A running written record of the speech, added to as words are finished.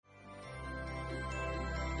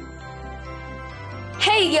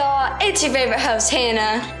Hey y'all, it's your favorite host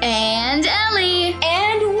Hannah and Ellie,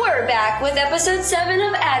 and we're back with episode 7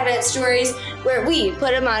 of Advent Stories, where we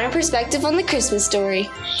put a modern perspective on the Christmas story.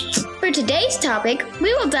 For today's topic,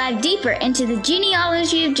 we will dive deeper into the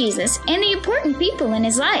genealogy of Jesus and the important people in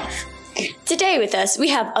his life. Today with us, we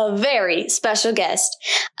have a very special guest,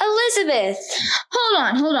 Elizabeth.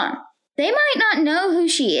 Hold on. They might not know who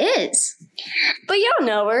she is. But y'all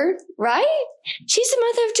know her, right? She's the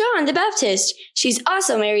mother of John the Baptist. She's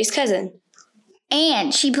also Mary's cousin.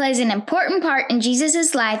 And she plays an important part in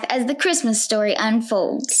Jesus' life as the Christmas story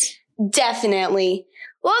unfolds. Definitely.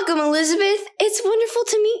 Welcome, Elizabeth. It's wonderful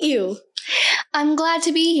to meet you. I'm glad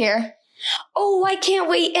to be here. Oh, I can't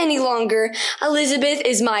wait any longer. Elizabeth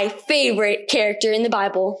is my favorite character in the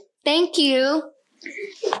Bible. Thank you.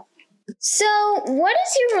 So, what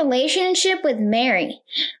is your relationship with Mary?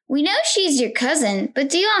 We know she's your cousin,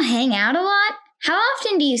 but do y'all hang out a lot? How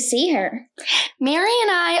often do you see her? Mary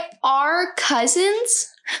and I are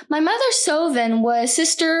cousins. My mother, Sovin, was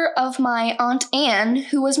sister of my Aunt Anne,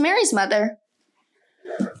 who was Mary's mother.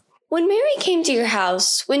 When Mary came to your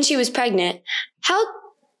house when she was pregnant, how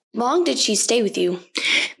long did she stay with you?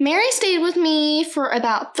 Mary stayed with me for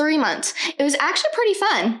about 3 months. It was actually pretty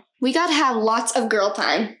fun. We got to have lots of girl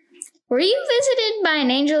time. Were you visited by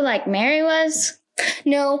an angel like Mary was?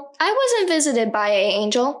 No, I wasn't visited by an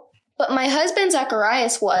angel, but my husband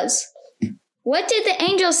Zacharias was. What did the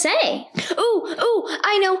angel say? Ooh,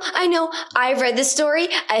 I know. I've read the story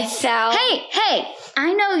 1,000. Hey,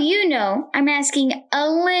 I know you know. I'm asking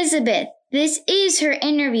Elizabeth. This is her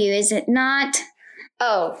interview, is it not?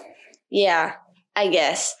 Oh, yeah, I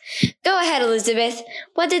guess. Go ahead, Elizabeth.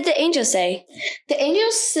 What did the angel say? The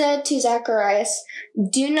angel said to Zacharias,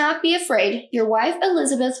 "Do not be afraid. Your wife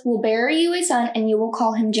Elizabeth will bear you a son, and you will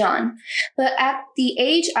call him John." But at the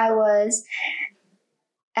age I was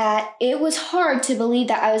at, it was hard to believe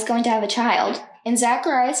that I was going to have a child, and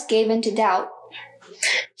Zacharias gave in to doubt.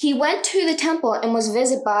 He went to the temple and was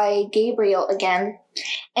visited by Gabriel again,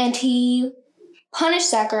 and he punished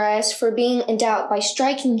Zacharias for being in doubt by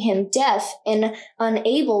striking him deaf and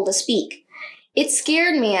unable to speak. It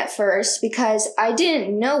scared me at first because I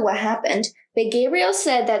didn't know what happened, but Gabriel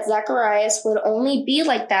said that Zacharias would only be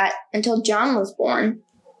like that until John was born.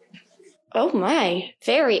 Oh my,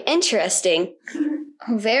 very interesting.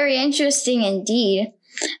 Very interesting indeed.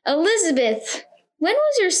 Elizabeth, when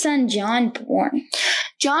was your son John born?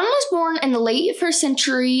 John was born in the late 1st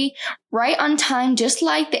century, right on time, just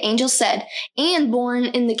like the angel said, and born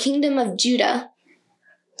in the kingdom of Judah.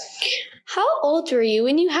 How old were you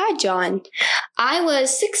when you had John? I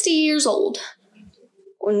was 60 years old.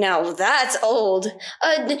 Now that's old.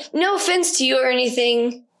 No offense to you or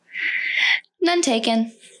anything. None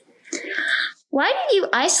taken. Why did you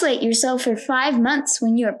isolate yourself for 5 months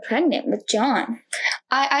when you were pregnant with John?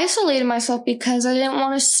 I isolated myself because I didn't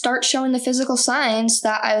want to start showing the physical signs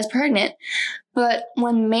that I was pregnant. But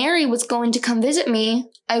when Mary was going to come visit me,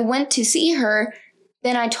 I went to see her,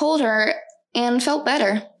 then I told her and felt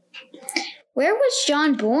better. Where was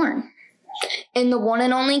John born? In the one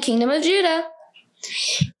and only kingdom of Judah.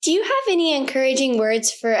 Do you have any encouraging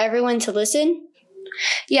words for everyone to listen?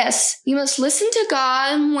 Yes, you must listen to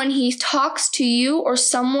God when he talks to you or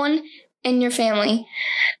someone in your family.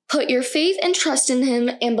 Put your faith and trust in him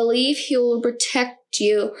and believe he will protect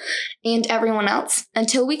you and everyone else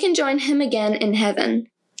until we can join him again in heaven.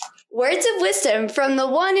 Words of wisdom from the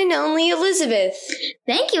one and only Elizabeth.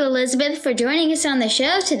 Thank you, Elizabeth, for joining us on the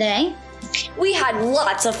show today. We had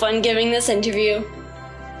lots of fun giving this interview.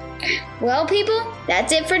 Well, people,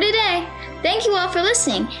 that's it for today. Thank you all for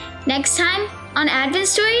listening. Next time on Advent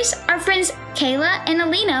Stories, our friends Kayla and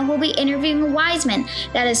Alina will be interviewing a wise man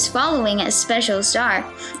that is following a special star.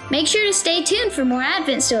 Make sure to stay tuned for more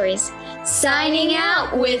Advent Stories. Signing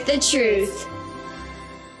out with the truth.